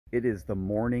It is the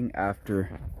morning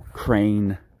after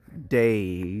crane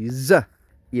days.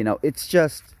 You know, it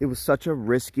was such a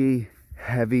risky,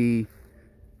 heavy,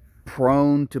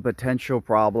 prone to potential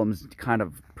problems kind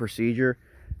of procedure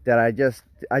that I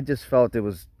just felt it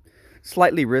was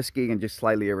slightly risky and just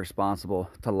slightly irresponsible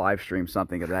to live stream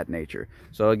something of that nature.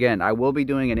 So again, I will be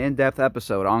doing an in-depth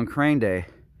episode on crane day,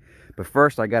 but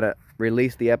first I gotta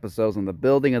release the episodes on the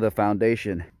building of the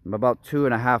foundation. I'm about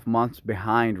 2.5 months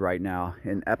behind right now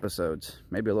in episodes,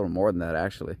 maybe a little more than that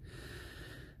actually.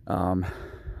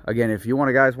 Again, if you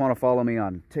guys want to follow me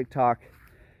on TikTok,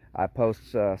 I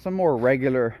post some more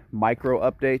regular micro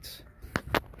updates.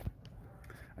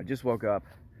 I just woke up,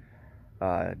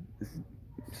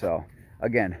 so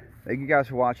again, thank you guys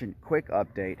for watching. Quick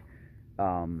update,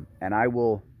 and I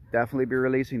will definitely be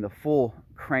releasing the full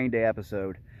crane day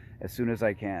episode as soon as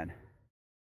I can.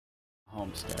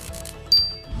 Homestead.